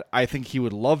for that. I think he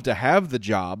would love to have the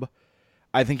job.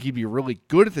 I think he'd be really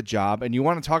good at the job. And you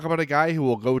want to talk about a guy who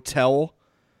will go tell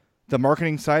the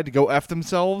marketing side to go F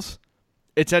themselves?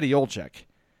 It's Eddie Olczyk.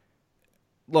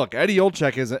 Look, Eddie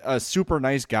Olczyk is a super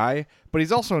nice guy, but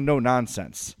he's also no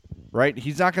nonsense, right?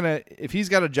 He's not going to, if he's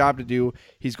got a job to do,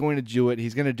 he's going to do it.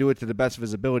 He's going to do it to the best of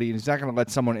his ability, and he's not going to let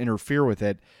someone interfere with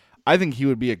it. I think he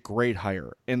would be a great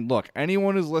hire. And look,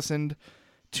 anyone who's listened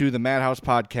to the Madhouse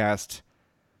podcast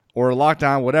or Locked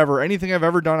On, whatever, anything I've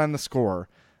ever done on The Score,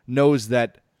 knows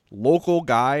that local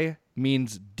guy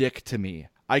means dick to me.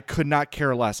 I could not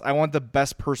care less. I want the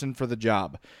best person for the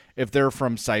job. If they're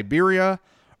from Siberia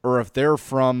or if they're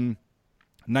from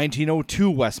 1902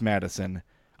 West Madison,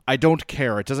 I don't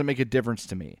care. It doesn't make a difference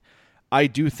to me. I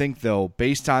do think, though,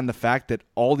 based on the fact that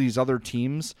all these other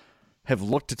teams have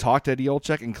looked to talk to Eddie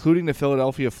Olczyk, including the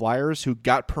Philadelphia Flyers, who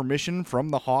got permission from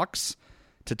the Hawks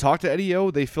to talk to Eddie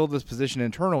O. They filled this position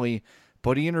internally,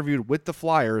 but he interviewed with the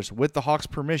Flyers with the Hawks'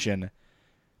 permission.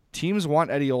 Teams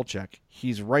want Eddie Olczyk.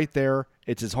 He's right there.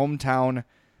 It's his hometown.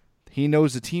 He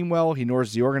knows the team well. He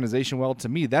knows the organization well. To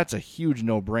me, that's a huge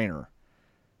no-brainer.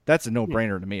 That's a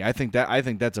no-brainer to me. I think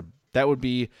that would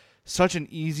be such an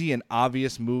easy and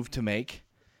obvious move to make.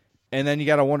 And then you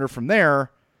got to wonder from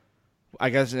there, I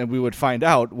guess, and we would find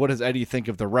out, what does Eddie think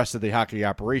of the rest of the hockey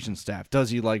operations staff?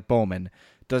 Does he like Bowman?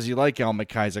 Does he like Al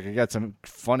McIsaac? I got some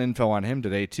fun info on him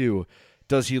today too.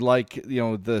 Does he like,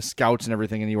 the scouts and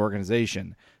everything in the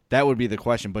organization? That would be the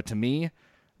question. But to me,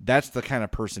 that's the kind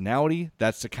of personality,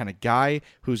 that's the kind of guy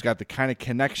who's got the kind of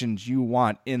connections you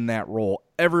want in that role.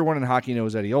 Everyone in hockey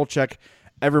knows Eddie Olczyk.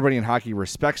 Everybody in hockey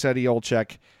respects Eddie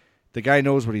Olczyk. The guy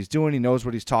knows what he's doing. He knows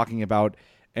what he's talking about.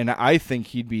 And I think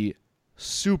he'd be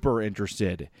super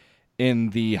interested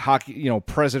in the hockey,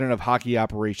 president of hockey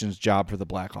operations job for the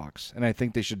Blackhawks. And I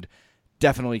think they should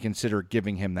definitely consider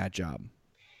giving him that job.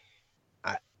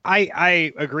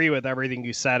 I agree with everything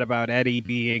you said about Eddie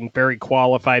being very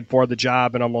qualified for the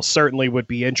job and almost certainly would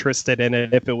be interested in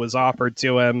it if it was offered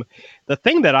to him. The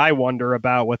thing that I wonder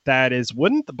about with that is,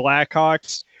 wouldn't the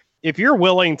Blackhawks, if you're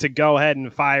willing to go ahead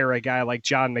and fire a guy like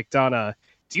John McDonough,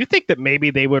 do you think that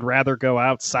maybe they would rather go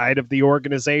outside of the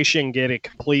organization, get a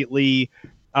completely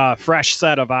fresh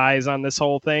set of eyes on this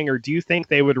whole thing? Or do you think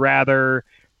they would rather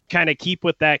kind of keep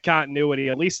with that continuity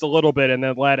at least a little bit and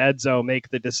then let Edzo make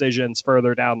the decisions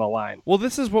further down the line? Well,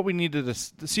 this is what we need to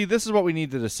see. This is what we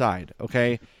need to decide,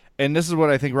 okay? And this is what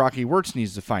I think Rocky Wirtz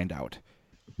needs to find out.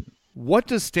 What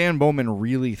does Stan Bowman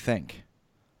really think?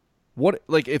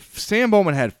 If Stan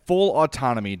Bowman had full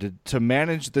autonomy to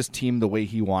manage this team the way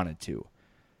he wanted to,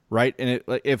 right? And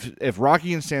if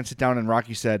Rocky and Stan sit down and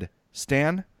Rocky said,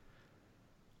 Stan,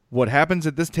 what happens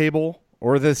at this table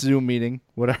or this Zoom meeting,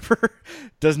 whatever,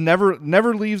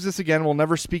 never leaves this again. We'll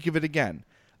never speak of it again.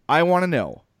 I want to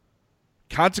know,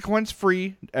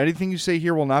 consequence-free, anything you say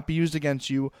here will not be used against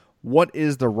you. What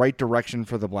is the right direction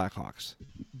for the Blackhawks?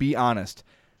 Be honest.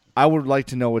 I would like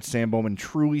to know what Stan Bowman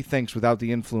truly thinks without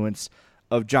the influence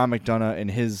of John McDonough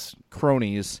and his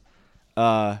cronies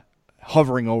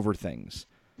hovering over things.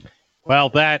 Well,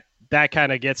 that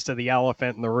kind of gets to the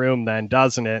elephant in the room then,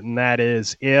 doesn't it? And that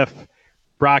is, if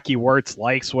Rocky Wirtz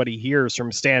likes what he hears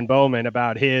from Stan Bowman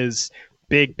about his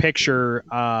big picture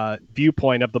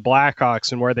viewpoint of the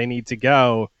Blackhawks and where they need to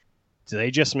go, do they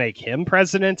just make him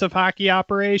president of hockey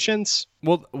operations?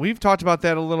 Well, we've talked about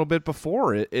that a little bit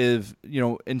before. If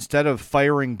instead of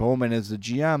firing Bowman as the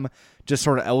GM, just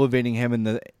sort of elevating him in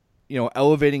the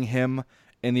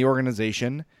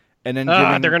organization, and then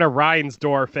they're gonna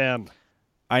Reinsdorf him.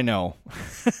 I know,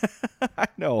 I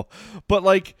know, but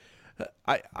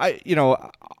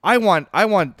I want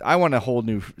a whole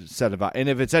new set of, and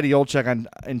if it's Eddie Olczyk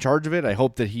in charge of it, I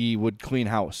hope that he would clean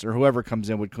house, or whoever comes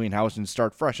in would clean house and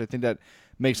start fresh. I think that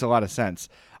makes a lot of sense.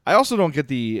 I also don't get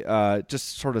the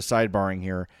just sort of sidebarring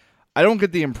here. I don't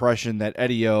get the impression that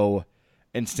Eddie O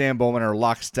and Stan Bowman are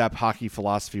lockstep hockey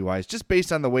philosophy wise, just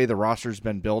based on the way the roster's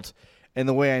been built and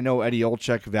the way I know Eddie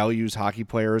Olczyk values hockey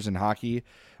players and hockey.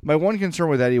 My one concern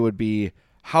with Eddie would be,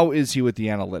 how is he with the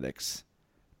analytics?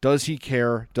 Does he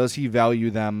care? Does he value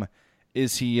them?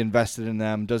 Is he invested in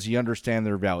them? Does he understand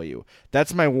their value?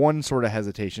 That's my one sort of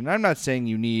hesitation. I'm not saying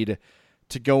you need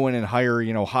to go in and hire,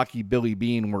 Hockey Billy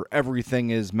Bean where everything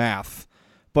is math,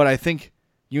 but I think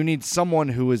you need someone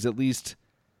who is at least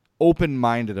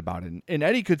open-minded about it. And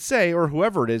Eddie could say, or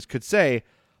whoever it is could say,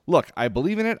 look, I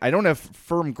believe in it. I don't have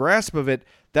firm grasp of it.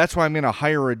 That's why I'm going to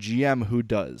hire a GM who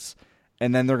does.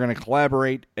 And then they're going to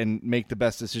collaborate and make the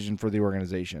best decision for the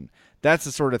organization. That's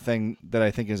the sort of thing that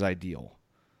I think is ideal.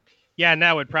 Yeah, and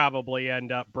that would probably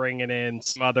end up bringing in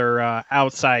some other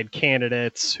outside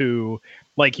candidates who,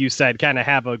 like you said, kind of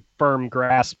have a firm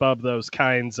grasp of those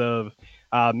kinds of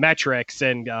metrics.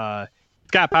 And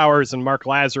Scott Powers and Mark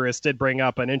Lazarus did bring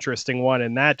up an interesting one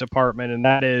in that department, and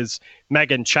that is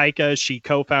Megan Chaika. She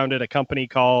co-founded a company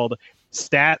called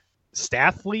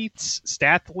Stathletes.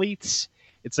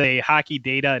 It's a hockey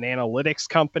data and analytics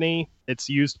company. It's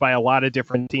used by a lot of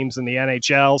different teams in the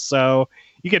NHL. So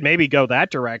you could maybe go that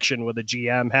direction with a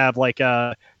GM, have like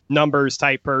a numbers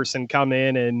type person come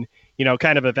in and,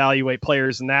 kind of evaluate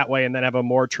players in that way, and then have a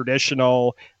more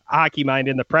traditional hockey mind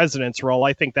in the president's role.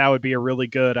 I think that would be a really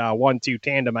good 1-2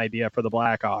 tandem idea for the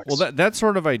Blackhawks. Well, that's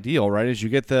sort of ideal, right? As you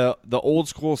get the old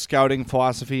school scouting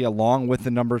philosophy along with the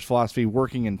numbers philosophy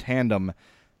working in tandem.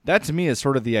 That to me is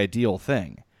sort of the ideal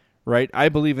thing. Right, I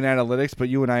believe in analytics, but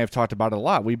you and I have talked about it a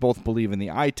lot. We both believe in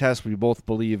the eye test. We both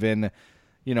believe in,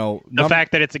 the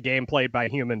fact that it's a game played by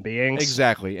human beings.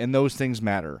 Exactly, and those things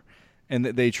matter, and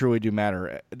they truly do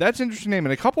matter. That's an interesting name,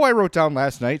 and a couple I wrote down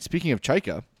last night. Speaking of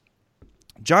Chaika,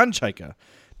 John Chaika,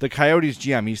 the Coyotes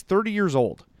GM. He's 30 years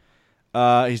old.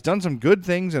 He's done some good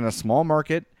things in a small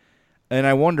market, and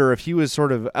I wonder if he was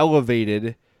sort of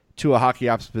elevated to a hockey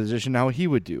ops position, how he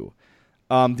would do.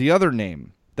 The other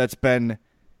name that's been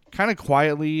kind of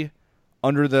quietly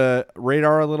under the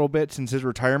radar a little bit since his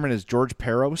retirement is George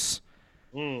Peros,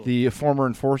 the former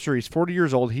enforcer. He's 40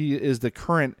 years old. He is the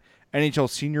current NHL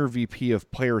Senior VP of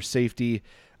Player Safety.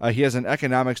 He has an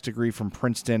economics degree from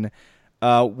Princeton.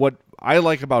 What I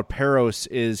like about Peros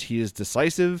is he is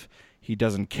decisive. He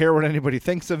doesn't care what anybody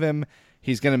thinks of him.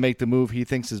 He's going to make the move he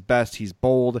thinks is best. He's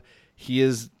bold. He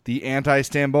is the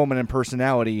anti-Stan Bowman in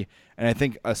personality, and I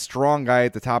think a strong guy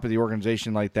at the top of the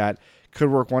organization like that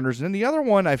could work wonders. And then the other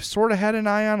one I've sort of had an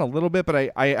eye on a little bit,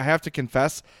 but I have to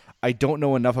confess I don't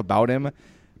know enough about him.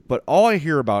 But all I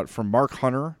hear about from Mark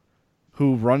Hunter,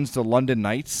 who runs the London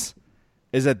Knights,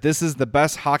 is that this is the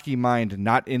best hockey mind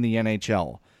not in the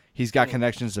NHL. He's got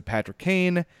connections to Patrick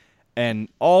Kane and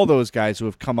all those guys who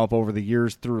have come up over the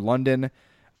years through London.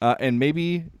 And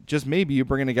maybe, just maybe, you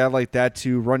bring in a guy like that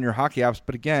to run your hockey ops.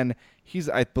 But again,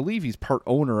 I believe he's part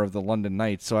owner of the London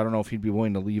Knights, so I don't know if he'd be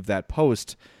willing to leave that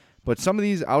post. But some of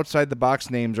these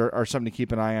outside-the-box names are something to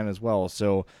keep an eye on as well.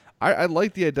 So I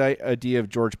like the idea of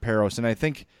George Peros, and I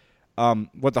think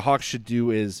what the Hawks should do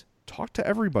is talk to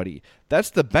everybody. That's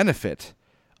the benefit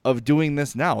of doing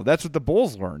this now. That's what the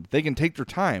Bulls learned. They can take their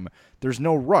time. There's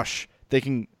no rush. They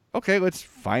can, okay, let's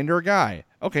find our guy.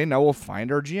 Okay, now we'll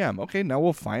find our GM. Okay, now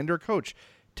we'll find our coach.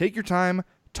 Take your time,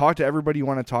 talk to everybody you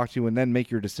want to talk to, and then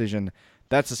make your decision.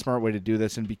 That's a smart way to do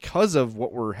this. And because of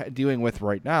what we're dealing with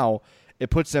right now, it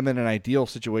puts them in an ideal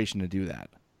situation to do that.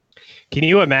 Can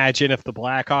you imagine if the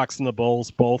Blackhawks and the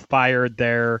Bulls both fired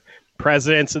their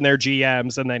presidents and their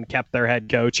GMs and then kept their head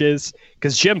coaches?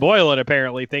 Because Jim Boylan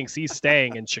apparently thinks he's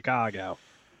staying in Chicago.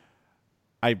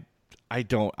 I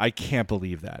can't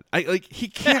believe that. He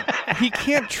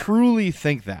can't truly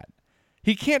think that.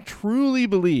 He can't truly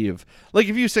believe. Like,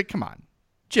 if you say, come on,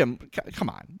 Jim, come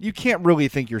on. You can't really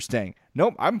think you're staying.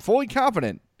 Nope, I'm fully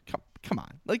confident. Come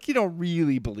on. Like, you don't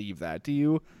really believe that, do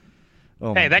you?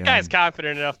 Oh, hey, that guy's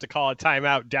confident enough to call a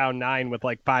timeout down 9 with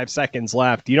like 5 seconds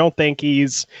left. You don't think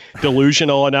he's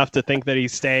delusional enough to think that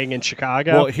he's staying in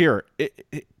Chicago? Well,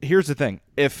 here's the thing.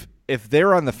 If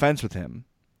they're on the fence with him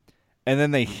and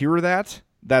then they hear that,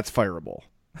 that's fireable.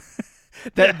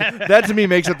 that to me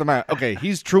makes it the man. Okay,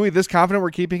 he's truly this confident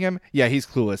we're keeping him? Yeah, he's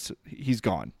clueless. He's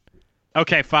gone.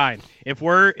 Okay, fine. If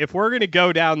we're going to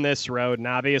go down this road, and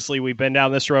obviously we've been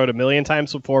down this road a million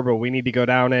times before, but we need to go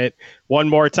down it one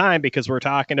more time because we're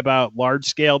talking about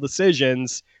large-scale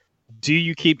decisions. Do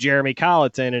you keep Jeremy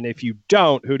Colleton? And if you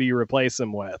don't, who do you replace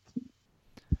him with?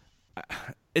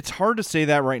 It's hard to say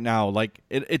that right now. Like,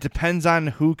 it depends on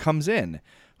who comes in,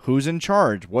 who's in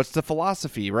charge, what's the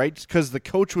philosophy, right? Because the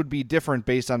coach would be different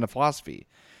based on the philosophy.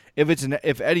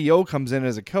 If Eddie O comes in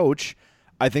as a coach,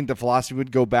 I think the philosophy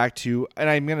would go back to, and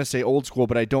I'm going to say old school,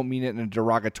 but I don't mean it in a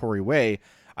derogatory way.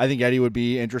 I think Eddie would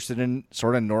be interested in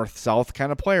sort of north-south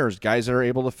kind of players, guys that are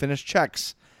able to finish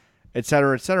checks, et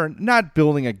cetera, et cetera. Not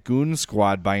building a goon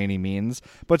squad by any means,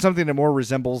 but something that more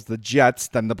resembles the Jets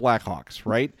than the Blackhawks,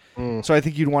 right? So I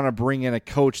think you'd want to bring in a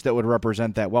coach that would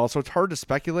represent that well. So it's hard to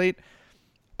speculate.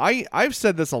 I've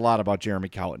said this a lot about Jeremy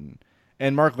Colleton,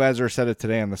 and Mark Lazar said it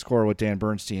today on The Score with Dan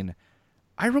Bernstein.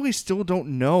 I really still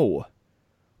don't know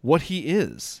what he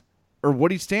is or what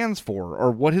he stands for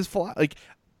or what his like.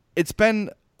 It's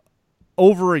been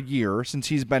over a year since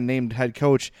he's been named head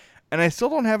coach, and I still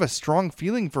don't have a strong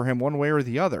feeling for him one way or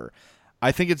the other.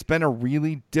 I think it's been a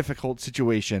really difficult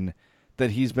situation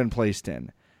that he's been placed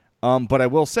in. But I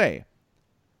will say,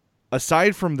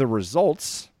 aside from the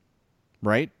results,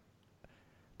 right,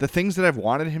 the things that I've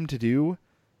wanted him to do,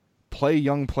 play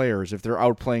young players if they're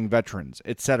outplaying veterans,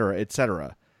 et cetera, et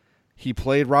cetera. He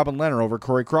played Robin Lehner over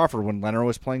Corey Crawford when Lehner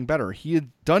was playing better. He had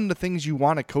done the things you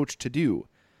want a coach to do.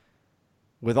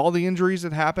 With all the injuries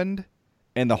that happened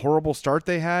and the horrible start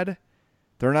they had,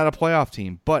 they're not a playoff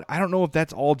team. But I don't know if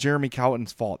that's all Jeremy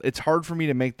Colleton's fault. It's hard for me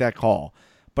to make that call.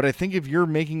 But I think if you're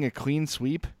making a clean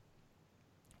sweep,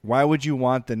 why would you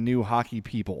want the new hockey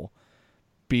people,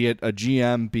 be it a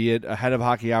GM, be it a head of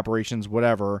hockey operations,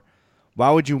 whatever, why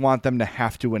would you want them to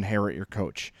have to inherit your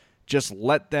coach? Just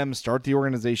let them start the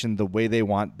organization the way they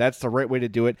want. That's the right way to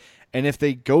do it. And if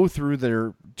they go through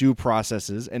their due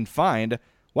processes and find,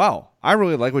 wow, I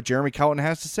really like what Jeremy Colleton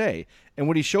has to say and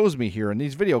what he shows me here in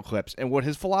these video clips and what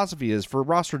his philosophy is for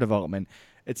roster development,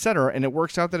 etc., and it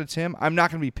works out that it's him, I'm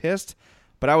not going to be pissed,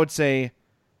 but I would say,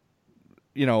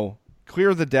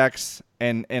 clear the decks,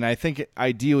 and I think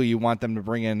ideally you want them to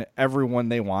bring in everyone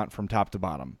they want from top to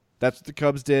bottom. That's what the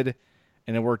Cubs did,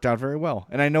 and it worked out very well.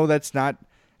 And I know that's not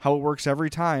how it works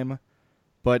every time,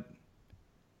 but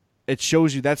it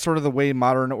shows you that's sort of the way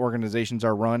modern organizations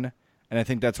are run, and I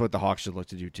think that's what the Hawks should look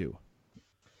to do too.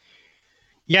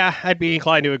 Yeah, I'd be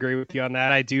inclined to agree with you on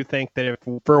that. I do think that if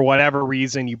for whatever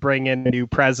reason you bring in a new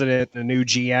president, a new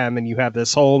GM, and you have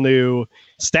this whole new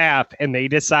staff and they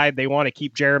decide they want to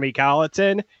keep Jeremy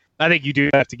Colleton, I think you do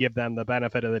have to give them the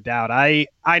benefit of the doubt. I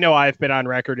know I've been on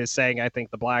record as saying I think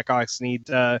the Blackhawks need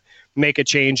to make a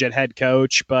change at head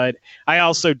coach, but I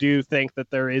also do think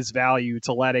that there is value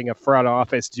to letting a front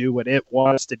office do what it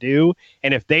wants to do.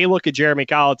 And if they look at Jeremy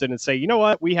Colleton and say, you know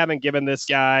what, we haven't given this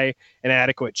guy an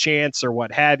adequate chance or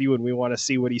what have you, and we want to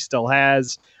see what he still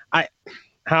has,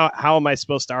 how am I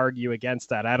supposed to argue against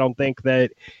that? I don't think that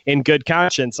in good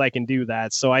conscience I can do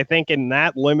that. So I think in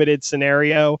that limited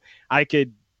scenario, I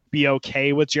could be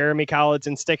okay with Jeremy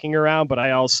Colleton sticking around, but I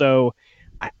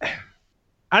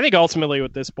think ultimately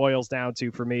what this boils down to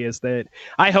for me is that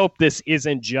I hope this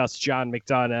isn't just John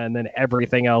McDonough and then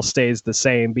everything else stays the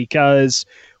same, because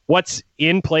what's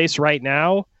in place right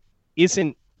now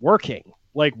isn't working.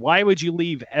 Like, why would you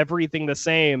leave everything the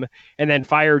same and then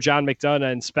fire John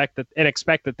McDonough and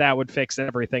expect that would fix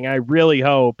everything? I really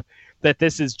hope that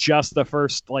this is just the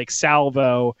first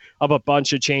salvo of a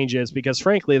bunch of changes, because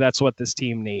frankly, that's what this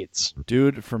team needs.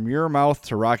 Dude, from your mouth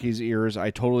to Rocky's ears,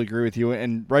 I totally agree with you.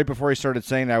 And right before he started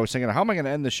saying that, I was thinking, how am I going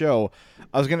to end the show?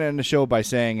 I was going to end the show by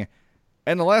saying,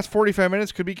 and the last 45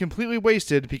 minutes could be completely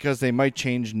wasted because they might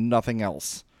change nothing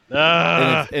else.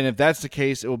 And if that's the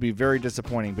case, it will be very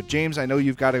disappointing. But James, I know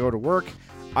you've got to go to work.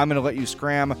 I'm going to let you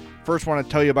scram. First, want to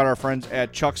tell you about our friends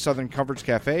at Chuck's Southern Comforts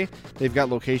Cafe. They've got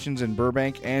locations in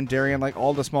Burbank and Darien. Like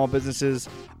all the small businesses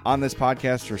on this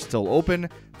podcast are still open.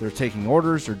 They're taking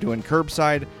orders. They're doing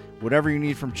curbside. Whatever you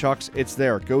need from Chuck's, it's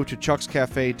there. Go to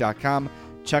chuckscafe.com.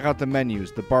 Check out the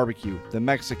menus, the barbecue, the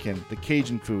Mexican, the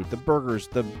Cajun food, the burgers,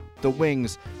 the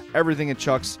wings. Everything at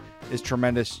Chuck's is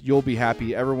tremendous. You'll be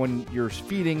happy. Everyone you're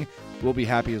feeding will be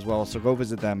happy as well. So go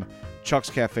visit them.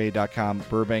 chuckscafe.com,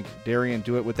 Burbank, Darien.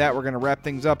 Do it. With that, we're going to wrap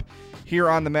things up here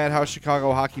on the Madhouse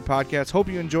Chicago Hockey Podcast. Hope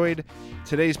you enjoyed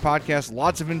today's podcast.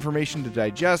 Lots of information to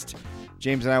digest.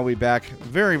 James and I will be back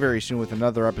very, very soon with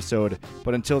another episode.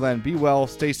 But until then, be well,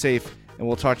 stay safe, and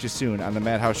we'll talk to you soon on the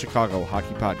Madhouse Chicago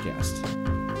Hockey Podcast.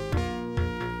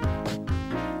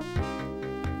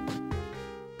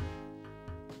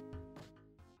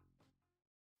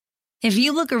 If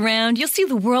you look around, you'll see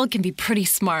the world can be pretty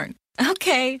smart.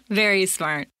 Okay, very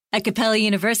smart. At Capella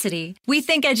University, we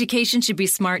think education should be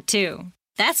smart too.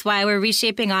 That's why we're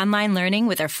reshaping online learning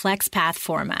with our FlexPath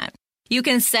format. You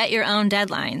can set your own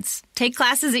deadlines, take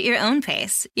classes at your own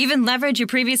pace, even leverage your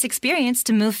previous experience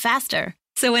to move faster.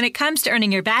 So when it comes to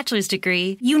earning your bachelor's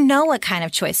degree, you know what kind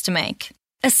of choice to make.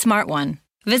 A smart one.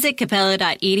 Visit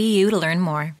capella.edu to learn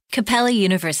more. Capella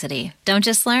University. Don't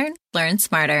just learn, learn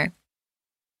smarter.